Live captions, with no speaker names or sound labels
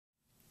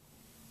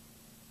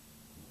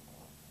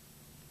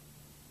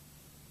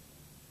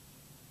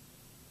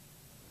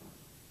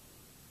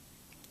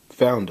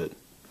found it.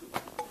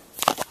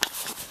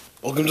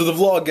 Welcome to the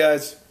vlog,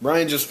 guys.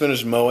 Ryan just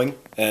finished mowing,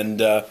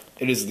 and it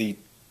is the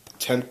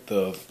 10th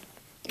of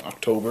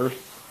October.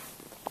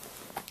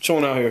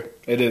 Chilling out here.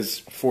 It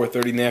is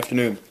 4:30 in the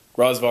afternoon.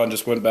 JRSVlog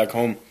just went back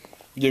home.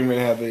 Getting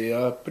ready to have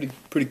a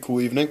pretty cool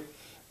evening.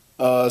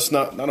 It's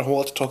not a whole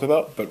lot to talk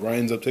about, but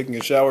Ryan's up taking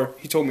a shower.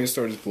 He told me to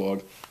start his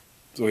vlog,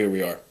 so here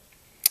we are.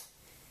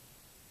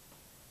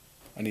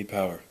 I need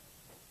power.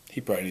 He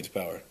probably needs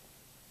power.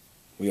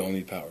 We all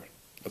need power.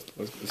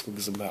 Let's go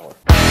get some power.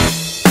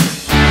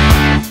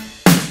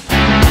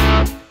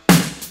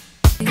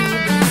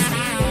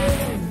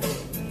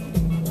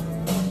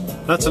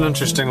 That's an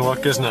interesting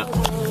look, isn't it?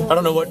 I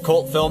don't know what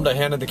Colt filmed. I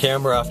handed the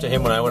camera off to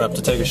him when I went up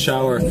to take a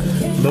shower.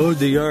 Mowed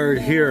the yard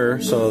here,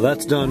 so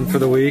that's done for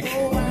the week.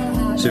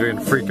 See if I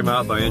can freak him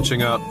out by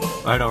inching up.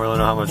 I don't really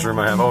know how much room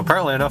I have. Oh,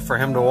 apparently enough for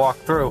him to walk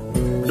through.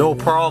 No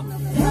problem.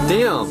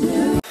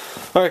 Damn.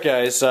 Alright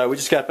guys, we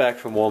just got back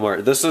from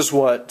Walmart. This is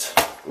what,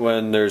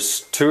 when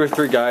there's 2 or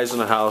 3 guys in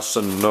the house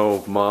and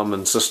no mom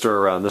and sister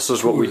around, this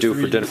is what we do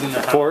for dinner.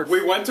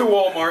 We went to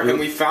Walmart and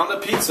we found a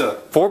pizza.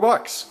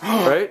 $4,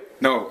 right?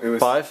 No, it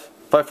was...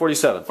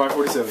 $5.47.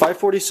 $5.47.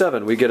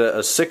 $5.47. We get a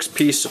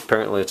 6-piece.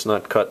 Apparently, it's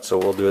not cut, so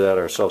we'll do that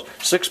ourselves.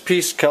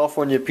 6-piece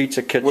California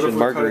Pizza Kitchen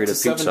margarita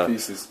pizza. 7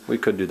 pieces? We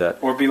could do that.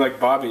 Or be like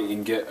Bobby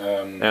and get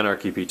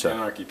Anarchy pizza.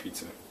 Anarchy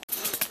pizza.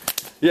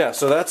 Yeah,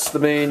 so that's the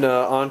main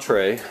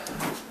entree.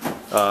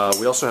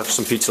 We also have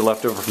some pizza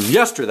left over from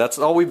yesterday. That's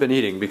all we've been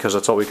eating because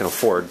that's all we can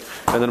afford.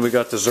 And then we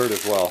got dessert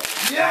as well.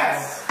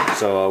 Yes!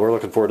 So we're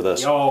looking forward to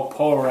this. Yo,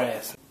 poor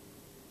ass.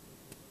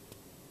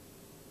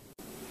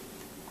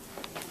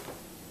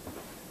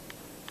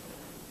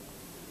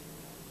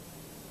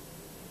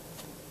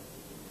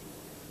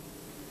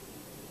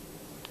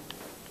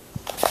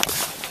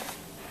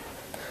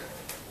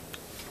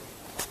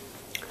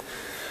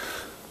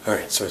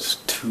 Alright, so it's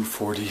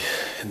 2:40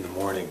 in the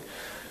morning.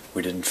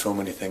 We didn't film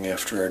anything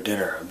after our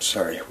dinner. I'm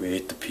sorry. We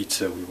ate the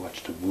pizza, we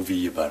watched a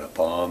movie about a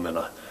bomb in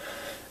a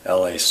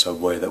LA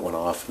subway that went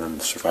off, and then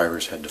the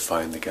survivors had to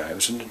find the guy. It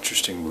was an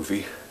interesting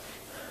movie.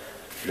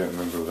 I don't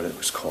remember what it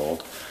was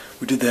called.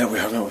 We did that, we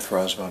hung out with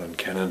JRSVlog and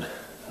Kenan.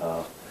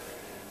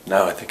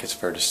 Now I think it's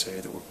fair to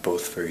say that we're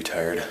both very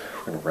tired.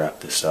 We're going to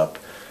wrap this up.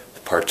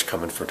 The part's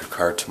coming for the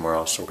car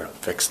tomorrow, so we're going to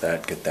fix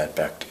that, get that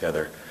back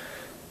together.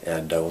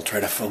 And we'll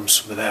try to film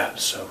some of that.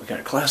 So we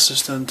got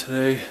classes done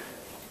today,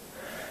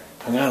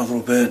 hung out a little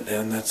bit,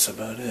 and that's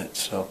about it.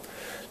 So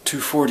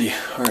 2:40.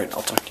 Alright,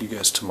 I'll talk to you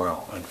guys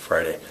tomorrow on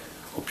Friday.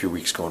 Hope your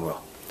week's going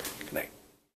well.